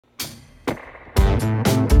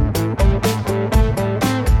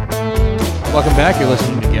Welcome back. You're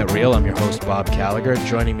listening to Get Real. I'm your host, Bob Gallagher.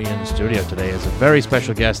 Joining me in the studio today is a very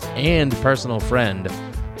special guest and personal friend,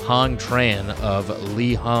 Hong Tran of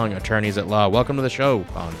Lee Hong Attorneys at Law. Welcome to the show,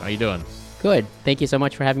 Hong. How you doing? Good. Thank you so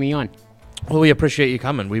much for having me on. Well, we appreciate you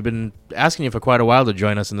coming. We've been asking you for quite a while to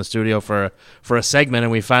join us in the studio for a segment,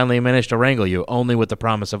 and we finally managed to wrangle you, only with the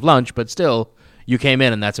promise of lunch, but still, you came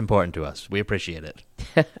in, and that's important to us. We appreciate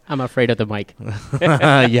it. I'm afraid of the mic.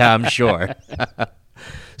 Yeah, I'm sure.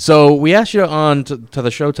 So we asked you on to the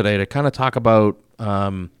show today to kind of talk about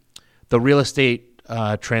the real estate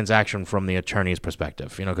transaction from the attorney's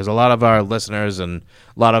perspective. You know, because a lot of our listeners and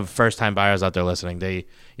a lot of first-time buyers out there listening, they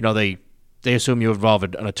assume you involve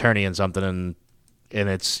an attorney in something, and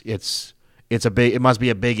it must be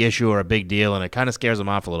a big issue or a big deal, and it kind of scares them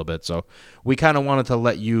off a little bit. So we kind of wanted to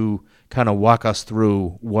let you kind of walk us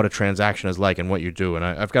through what a transaction is like and what you do. And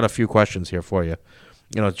I've got a few questions here for you.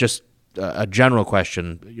 You know, just a general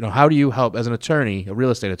question. You know, how do you help as an attorney, a real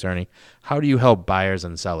estate attorney? How do you help buyers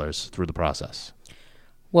and sellers through the process?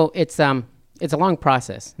 Well, it's a long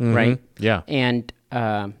process, right? Yeah. And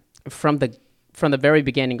from the very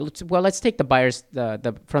beginning, let's take the buyers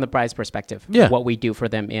from the buyer's perspective. Yeah. What we do for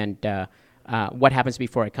them and what happens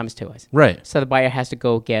before it comes to us. Right. So the buyer has to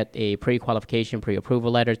go get a pre-qualification,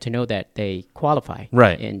 pre-approval letter to know that they qualify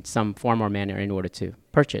in some form or manner in order to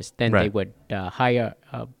purchase. Then they would hire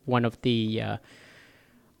one of the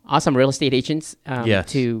awesome real estate agents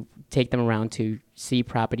to take them around to see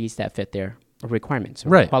properties that fit their requirements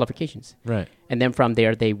or qualifications. Right. And then from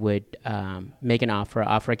there, they would make an offer.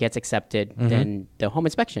 Offer gets accepted. Then the home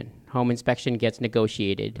inspection gets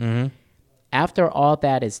negotiated. After all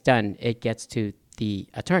that is done, it gets to the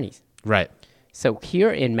attorneys. Right. So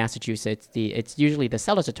here in Massachusetts, it's usually the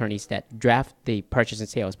seller's attorneys that draft the purchase and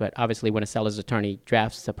sales. But obviously, when a seller's attorney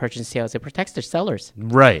drafts the purchase and sales, it protects the sellers.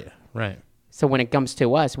 Right. Right. So when it comes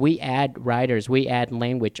to us, we add riders, we add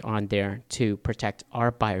language on there to protect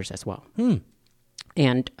our buyers as well.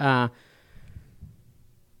 And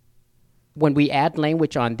when we add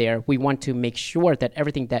language on there, we want to make sure that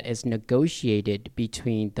everything that is negotiated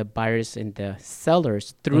between the buyers and the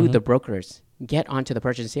sellers through the brokers get onto the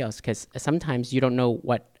purchase and sales, because sometimes you don't know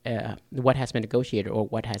what has been negotiated or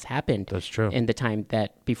what has happened. That's true. In the time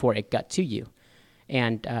that before it got to you.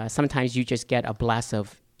 And sometimes you just get a blast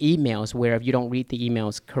of emails where if you don't read the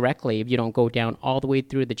emails correctly, if you don't go down all the way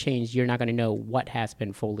through the chains, you're not going to know what has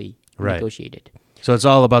been fully negotiated. So it's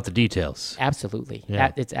all about the details. Absolutely.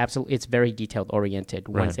 Yeah. It's very detailed oriented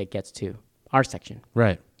once it gets to our section.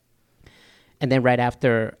 Right. And then right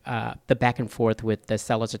after the back and forth with the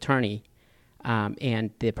seller's attorney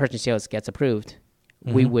and the purchase and sales gets approved,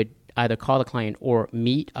 we would either call the client or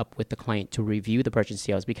meet up with the client to review the purchase and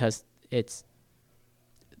sales, because it's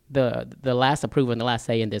the last approval and the last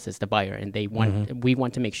say in this is the buyer, and we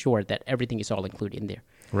want to make sure that everything is all included in there.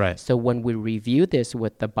 Right. So when we review this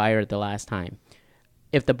with the buyer the last time,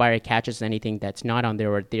 if the buyer catches anything that's not on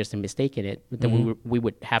there or there's a mistake in it, then we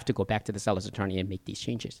would have to go back to the seller's attorney and make these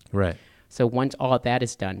changes. Right. So once all of that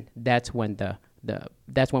is done, that's when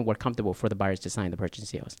that's when we're comfortable for the buyers to sign the purchase and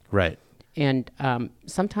sales. Right. And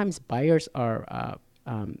sometimes buyers are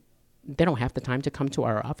they don't have the time to come to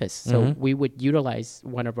our office, so we would utilize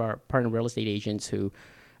one of our partner real estate agents who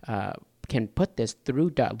can put this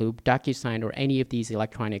through .loop, DocuSign, or any of these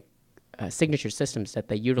electronic signature systems that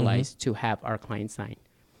they utilize to have our clients sign.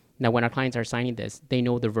 Now, when our clients are signing this, they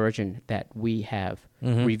know the version that we have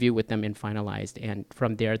reviewed with them and finalized, and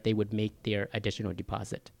from there, they would make their additional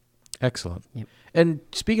deposit. Excellent. Yep. And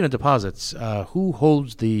speaking of deposits, who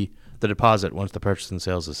holds the deposit once the purchase and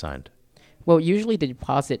sales is signed? Well, usually the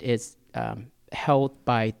deposit is held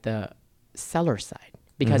by the seller side,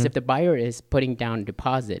 because if the buyer is putting down a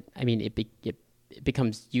deposit, I mean, it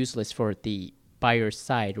becomes useless for the buyer's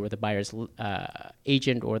side or the buyer's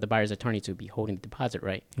agent or the buyer's attorney to be holding the deposit,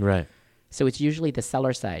 right? Right. So it's usually the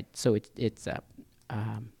seller side. So it's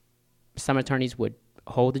some attorneys would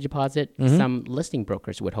hold the deposit, some listing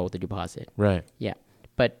brokers would hold the deposit. Right. Yeah.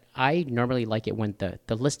 But I normally like it when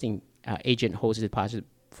the listing agent holds the deposit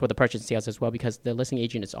for the purchase and sales as well, because the listing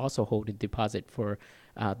agent is also holding deposit for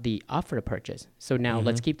the offer to purchase. So now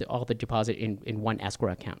let's keep all the deposit in one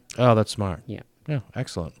escrow account. Oh, that's smart. Yeah. Yeah,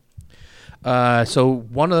 excellent. So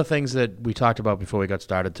one of the things that we talked about before we got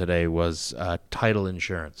started today was title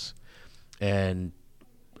insurance. And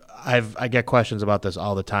I get questions about this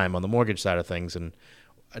all the time on the mortgage side of things, and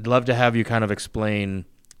I'd love to have you kind of explain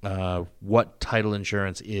what title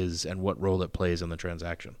insurance is and what role it plays in the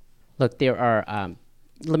transaction. Look, there are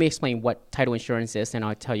let me explain what title insurance is, and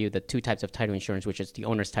I'll tell you the two types of title insurance, which is the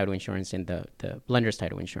owner's title insurance and the lender's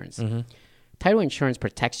title insurance. Title insurance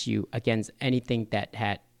protects you against anything that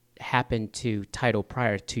happened to title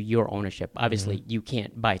prior to your ownership. Obviously, you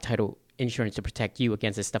can't buy title insurance to protect you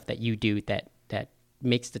against the stuff that you do that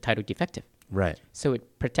makes the title defective. Right. So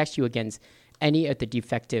it protects you against any of the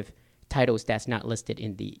defective titles that's not listed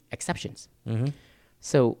in the exceptions.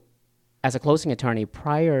 So as a closing attorney,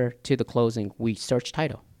 prior to the closing, we search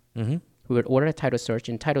title. We would order a title search,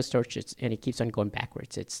 and title search, and it keeps on going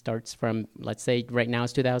backwards. It starts from, let's say, right now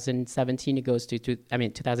it's 2017. It goes to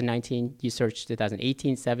 2019. You search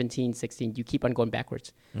 2018, 17, 16. You keep on going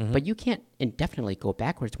backwards. But you can't indefinitely go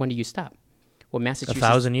backwards. When do you stop? Well, Massachusetts...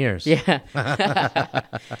 1,000 years. Yeah. Well,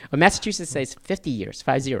 Massachusetts says 50 years,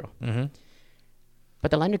 50. But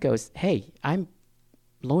the lender goes, hey, I'm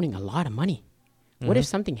loaning a lot of money. What if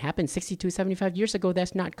something happened 62, 75 years ago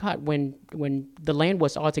that's not caught when the land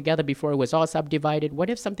was all together before it was all subdivided? What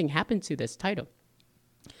if something happened to this title?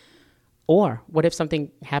 Or what if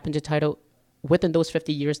something happened to title within those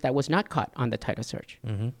 50 years that was not caught on the title search?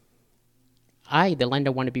 I, the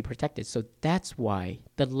lender, want to be protected. So that's why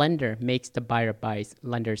the lender makes the buyer buy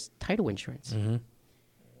lender's title insurance.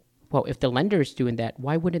 Well, if the lender is doing that,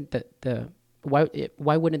 why wouldn't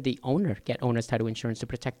why wouldn't the owner get owner's title insurance to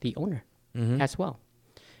protect the owner? As well.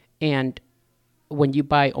 And when you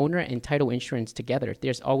buy owner and title insurance together,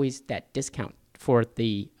 there's always that discount for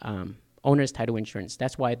the owner's title insurance.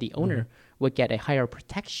 That's why the owner would get a higher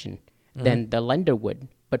protection than the lender would,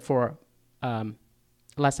 but for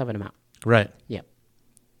less of an amount. Right. Yeah.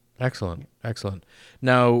 Excellent. Excellent.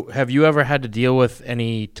 Now, have you ever had to deal with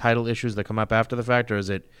any title issues that come up after the fact, or is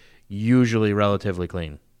it usually relatively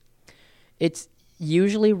clean? It's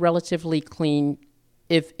usually relatively clean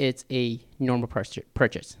if it's a normal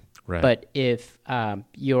purchase. Right. But if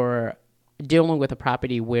you're dealing with a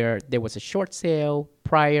property where there was a short sale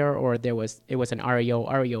prior, or it was an REO,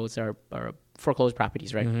 REOs are foreclosed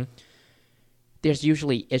properties, right? There's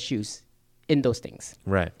usually issues in those things.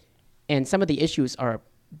 Right. And some of the issues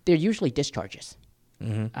they're usually discharges.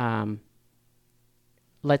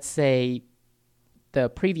 Let's say the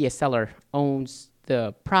previous seller owns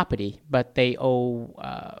the property, but they owe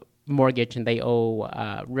mortgage, and they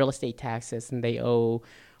owe real estate taxes, and they owe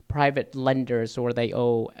private lenders, or they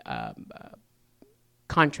owe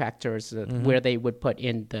contractors where they would put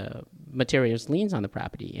in the materials liens on the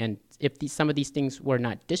property. And if some of these things were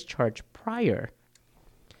not discharged prior,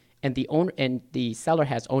 and the seller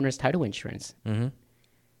has owner's title insurance,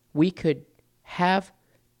 we could have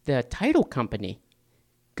the title company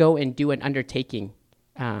go and do an undertaking,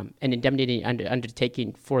 an indemnity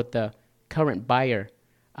undertaking for the current buyer,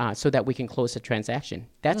 so that we can close the transaction.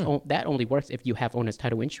 That only works if you have owner's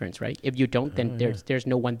title insurance, right? If you don't, then there's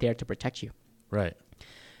no one there to protect you. Right.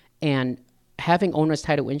 And having owner's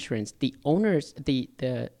title insurance, the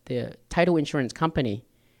title insurance company,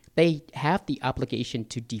 they have the obligation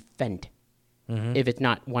to defend if it's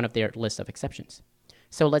not one of their list of exceptions.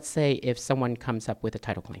 So let's say if someone comes up with a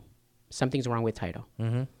title claim, something's wrong with title.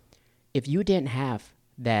 If you didn't have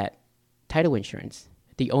that title insurance,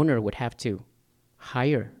 the owner would have to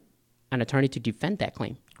hire an attorney to defend that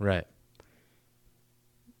claim. Right.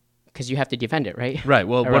 Because you have to defend it, right? Right.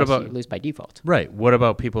 Well, or what else about... you lose by default. Right. What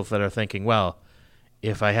about people that are thinking, well,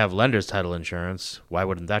 if I have lender's title insurance, why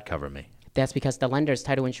wouldn't that cover me? That's because the lender's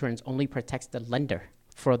title insurance only protects the lender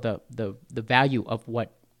for the value of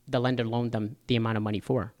what the lender loaned them the amount of money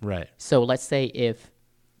for. Right. So let's say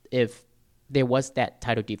if there was that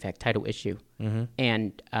title defect, title issue,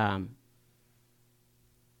 and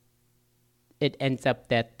it ends up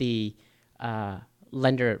that the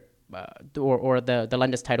lender or the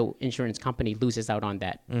lender's title insurance company loses out on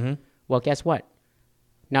that. Well, guess what?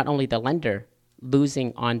 Not only the lender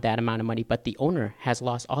losing on that amount of money, but the owner has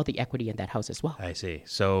lost all the equity in that house as well. I see.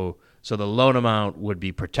 So the loan amount would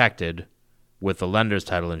be protected with the lender's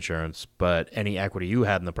title insurance, but any equity you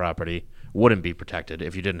had in the property wouldn't be protected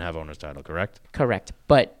if you didn't have owner's title, correct? Correct.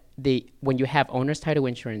 But when you have owner's title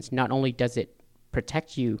insurance, not only does it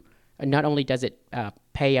protect you, not only does it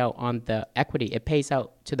pay out on the equity, it pays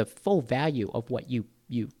out to the full value of what you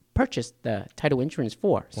purchased the title insurance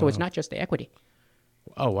for. So it's not just the equity.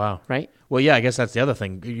 Oh, wow. Right? Well, yeah, I guess that's the other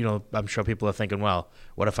thing. You know, I'm sure people are thinking, well,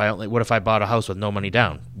 what if I bought a house with no money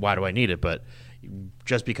down? Why do I need it? But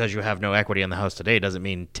just because you have no equity in the house today doesn't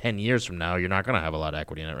mean 10 years from now you're not going to have a lot of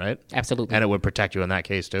equity in it, right? Absolutely. And it would protect you in that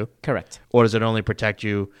case too? Correct. Or does it only protect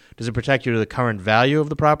you to the current value of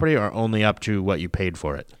the property, or only up to what you paid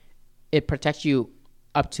for it? It protects you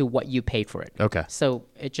up to what you paid for it. Okay. So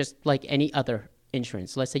it's just like any other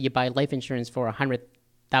insurance. Let's say you buy life insurance for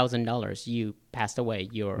 $100,000. You passed away.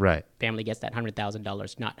 Your family gets that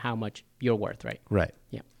 $100,000, not how much you're worth, right? Right.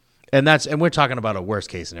 Yeah. And we're talking about a worst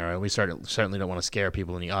case scenario. We certainly don't want to scare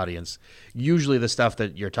people in the audience. Usually the stuff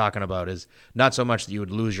that you're talking about is not so much that you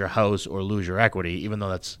would lose your house or lose your equity, even though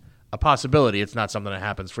that's a possibility. It's not something that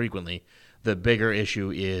happens frequently. The bigger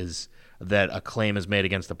issue is that a claim is made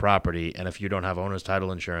against the property, and if you don't have owner's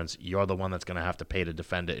title insurance, you're the one that's going to have to pay to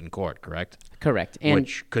defend it in court, correct? Correct. And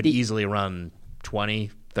which could easily run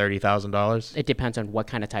 $20,000, $30,000. It depends on what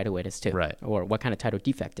kind of title it is too. Right. Or what kind of title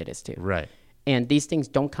defect it is too. Right. And these things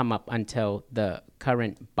don't come up until the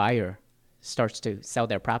current buyer starts to sell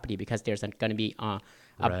their property, because there's going to be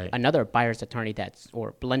another buyer's attorney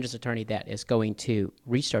or lender's attorney that is going to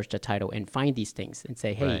research the title and find these things and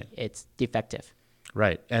say, hey, it's defective.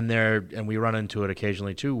 Right. And we run into it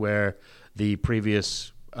occasionally too, where the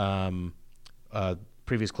previous closing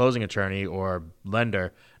attorney or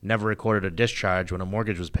lender never recorded a discharge when a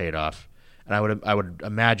mortgage was paid off. And I would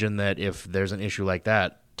imagine that if there's an issue like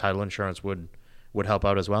that, title insurance would help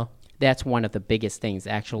out as well. That's one of the biggest things,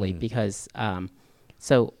 actually, because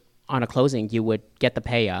so on a closing, you would get the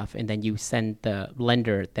payoff, and then you send the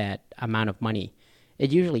lender that amount of money.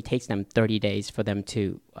 It usually takes them 30 days for them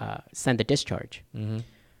to send the discharge. Mm-hmm.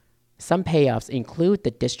 Some payoffs include the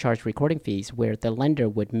discharge recording fees, where the lender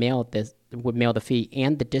would mail the fee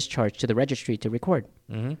and the discharge to the registry to record.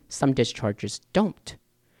 Mm-hmm. Some discharges don't.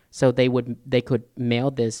 So they could mail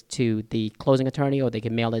this to the closing attorney, or they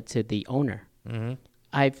could mail it to the owner. Mm-hmm.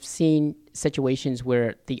 I've seen situations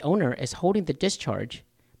where the owner is holding the discharge,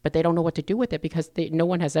 but they don't know what to do with it, because no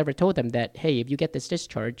one has ever told them that, hey, if you get this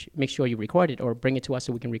discharge, make sure you record it or bring it to us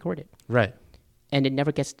so we can record it. Right. And it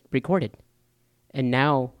never gets recorded. And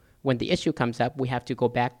now when the issue comes up, we have to go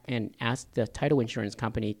back and ask the title insurance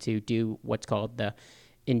company to do what's called the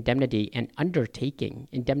indemnity and undertaking.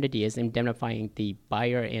 Indemnity is indemnifying the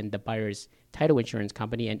buyer and the buyer's title insurance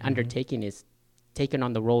company, and undertaking is taking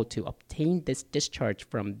on the role to obtain this discharge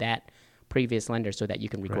from that previous lender so that you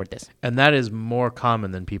can record this. And that is more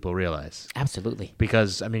common than people realize. Absolutely.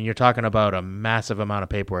 Because, I mean, you're talking about a massive amount of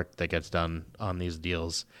paperwork that gets done on these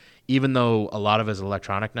deals. Even though a lot of it is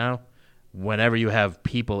electronic now, whenever you have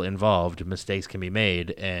people involved, mistakes can be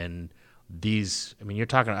made. And these, I mean, you're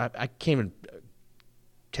talking, I can't even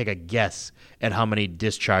take a guess at how many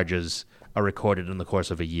discharges are recorded in the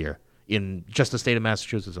course of a year in just the state of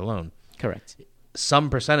Massachusetts alone. Correct. Some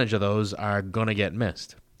percentage of those are going to get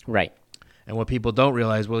missed. Right. And what people don't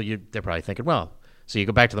realize, they're probably thinking, well, so you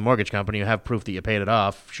go back to the mortgage company, you have proof that you paid it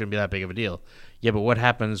off, shouldn't be that big of a deal. Yeah, but what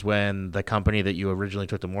happens when the company that you originally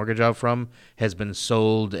took the mortgage out from has been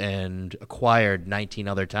sold and acquired 19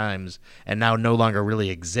 other times and now no longer really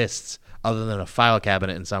exists other than a file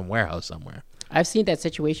cabinet in some warehouse somewhere? I've seen that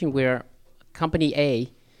situation where company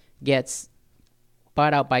A gets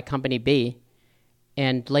bought out by company B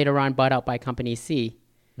and later on bought out by company C.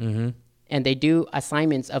 Mm-hmm. And they do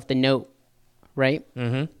assignments of the note, right?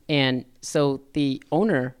 Mm-hmm. And so the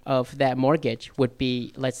owner of that mortgage would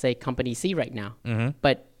be, let's say, company C right now. Mm-hmm.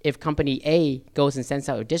 But if company A goes and sends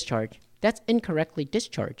out a discharge, that's incorrectly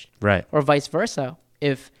discharged. Right. Or vice versa,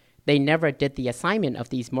 if they never did the assignment of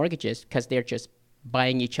these mortgages because they're just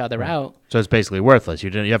buying each other out. So it's basically worthless.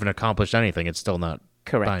 You haven't accomplished anything. It's still not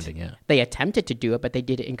correct. Binding. Yeah. They attempted to do it, but they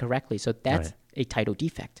did it incorrectly. So that's a title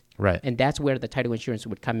defect. Right. And that's where the title insurance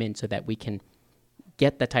would come in so that we can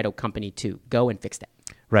get the title company to go and fix that.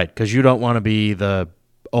 Right, because you don't want to be the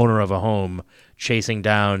owner of a home chasing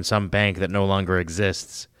down some bank that no longer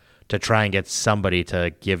exists to try and get somebody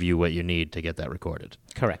to give you what you need to get that recorded.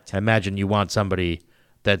 Correct. I imagine you want somebody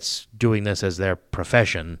that's doing this as their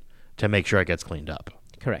profession to make sure it gets cleaned up.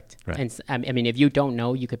 Correct. Right. And I mean, if you don't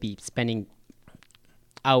know, you could be spending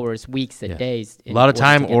hours, weeks, and days. A lot of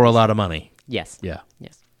time or a lot of money. Yes. Yeah.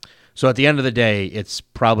 Yes. So at the end of the day, it's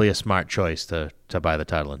probably a smart choice to buy the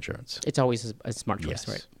title insurance. It's always a smart choice,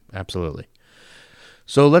 right? Absolutely.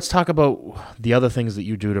 So let's talk about the other things that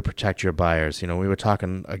you do to protect your buyers. You know, we were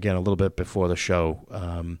talking, again, a little bit before the show.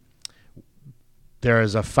 There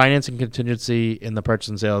is a financing contingency in the purchase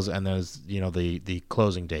and sales, and there's, you know, the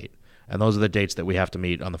closing date. And those are the dates that we have to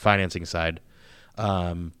meet on the financing side.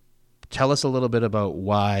 Tell us a little bit about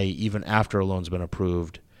why, even after a loan's been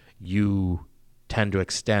approved, you tend to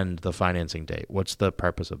extend the financing date. What's the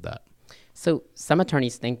purpose of that? So some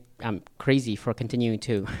attorneys think I'm crazy for continuing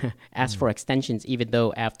to ask for extensions even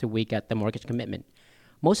though after we got the mortgage commitment.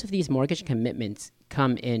 Most of these mortgage commitments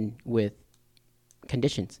come in with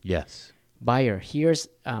conditions. Yes. Buyer, here's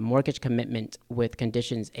a mortgage commitment with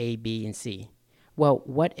conditions A, B, and C. Well,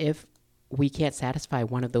 what if we can't satisfy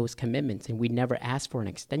one of those commitments and we never ask for an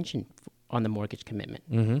extension on the mortgage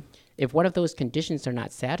commitment? Mm-hmm. If one of those conditions are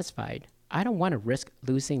not satisfied, I don't want to risk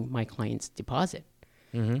losing my client's deposit.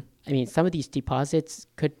 I mean, some of these deposits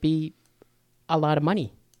could be a lot of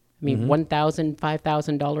money. I mean, $1,000,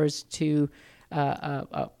 $5,000 to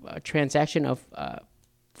a transaction of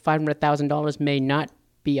 $500,000 may not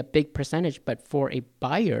be a big percentage, but for a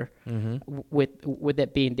buyer, with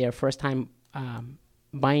it being their first time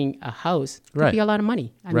buying a house, it could be a lot of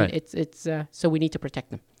money. I mean, it's so we need to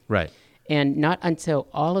protect them. Right. And not until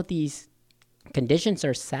all of these conditions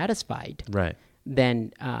are satisfied,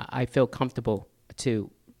 then I feel comfortable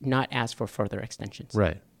to not ask for further extensions.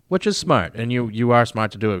 Right. Which is smart, and you are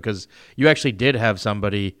smart to do it, because you actually did have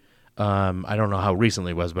somebody, I don't know how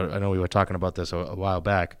recently it was, but I know we were talking about this a while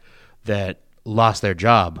back, that lost their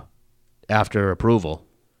job after approval.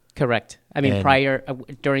 Correct. I mean,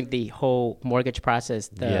 during the whole mortgage process,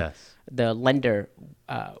 the lender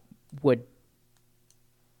would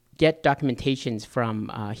get documentations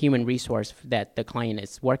from human resource that the client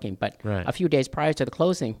is working, but a few days prior to the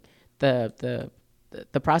closing, the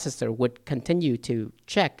processor would continue to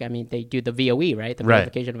check. I mean, they do the VOE, right? The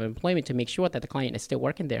verification of employment, to make sure that the client is still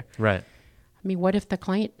working there. Right. I mean, what if the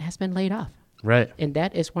client has been laid off? Right. And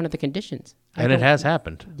that is one of the conditions. And it has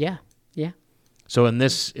happened. Yeah. Yeah. So in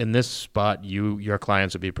this spot, your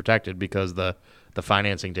clients would be protected because the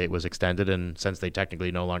financing date was extended, and since they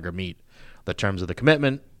technically no longer meet the terms of the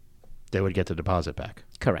commitment, they would get the deposit back.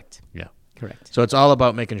 Correct. Yeah. Correct. So it's all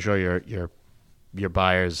about making sure your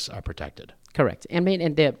buyers are protected. Correct. And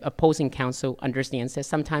the opposing counsel understands that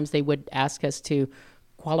sometimes they would ask us to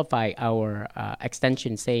qualify our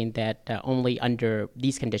extension, saying that only under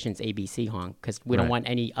these conditions ABC, Hong, because we don't want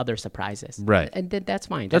any other surprises. Right. And that's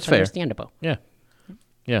fine. That's fair. Understandable. Yeah.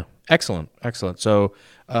 Yeah. Excellent. So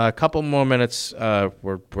a couple more minutes.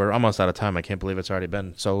 We're almost out of time. I can't believe it's already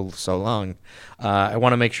been so long. I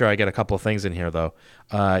want to make sure I get a couple of things in here, though.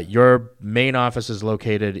 Your main office is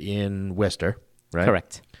located in Worcester, right?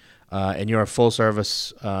 Correct. And you're a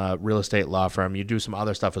full-service real estate law firm. You do some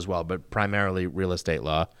other stuff as well, but primarily real estate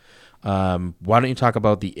law. Why don't you talk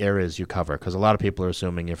about the areas you cover? Because a lot of people are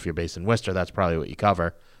assuming if you're based in Worcester, that's probably what you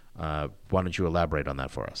cover. Why don't you elaborate on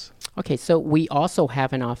that for us? Okay, so we also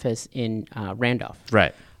have an office in Randolph.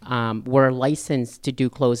 Right. We're licensed to do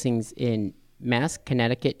closings in Mass,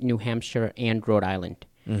 Connecticut, New Hampshire, and Rhode Island.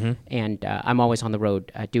 And I'm always on the road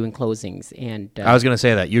doing closings. And I was going to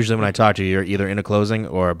say that. Usually when I talk to you, you're either in a closing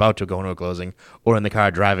or about to go into a closing or in the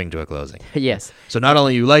car driving to a closing. Yes. So not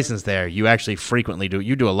only are you licensed there, you actually frequently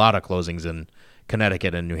do a lot of closings in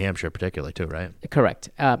Connecticut and New Hampshire particularly too, right? Correct.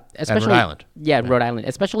 Especially, and Rhode Island. Yeah, Rhode Island.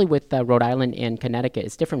 Especially with Rhode Island and Connecticut.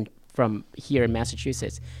 It's different from here in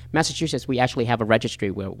Massachusetts. Massachusetts, we actually have a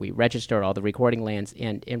registry where we register all the recording lands.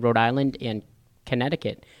 And in Rhode Island and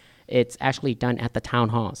Connecticut, it's actually done at the town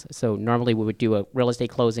halls. So normally we would do a real estate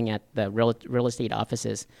closing at the real estate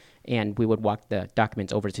offices, and we would walk the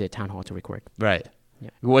documents over to the town hall to record. Right. Yeah.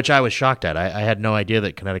 Which I was shocked at. I had no idea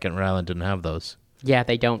that Connecticut and Rhode Island didn't have those. Yeah,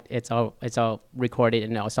 they don't. It's all recorded,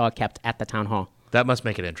 and it's all kept at the town hall. That must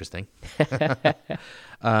make it interesting.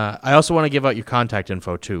 I also want to give out your contact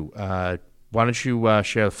info too. Why don't you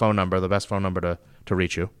share the phone number, the best phone number to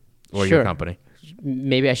reach you or your company?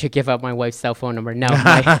 Maybe I should give out my wife's cell phone number. No,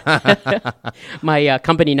 my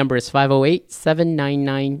company number is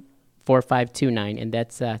 508-799-4529, and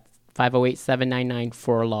that's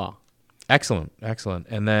 508-799-4LAW. Excellent.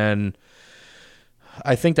 And then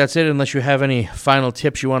I think that's it, unless you have any final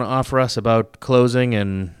tips you want to offer us about closing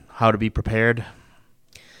and how to be prepared.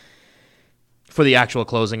 For the actual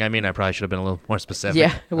closing, I mean, I probably should have been a little more specific.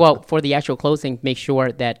 Yeah, well, for the actual closing, make sure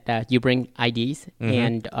that you bring IDs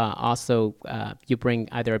and also you bring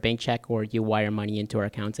either a bank check or you wire money into our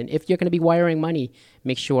accounts. And if you're going to be wiring money,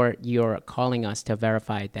 make sure you're calling us to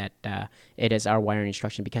verify that it is our wiring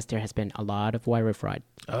instruction, because there has been a lot of wire fraud.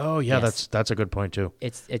 Oh, yeah, yes. That's a good point, too.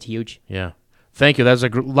 It's huge. Yeah. Thank you. That's a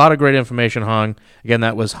lot of great information, Hong. Again,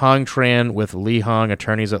 that was Hong Tran with Lee Hong,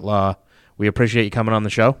 Attorneys at Law. We appreciate you coming on the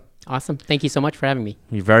show. Awesome. Thank you so much for having me.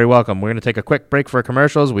 You're very welcome. We're going to take a quick break for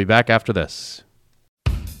commercials. We'll be back after this.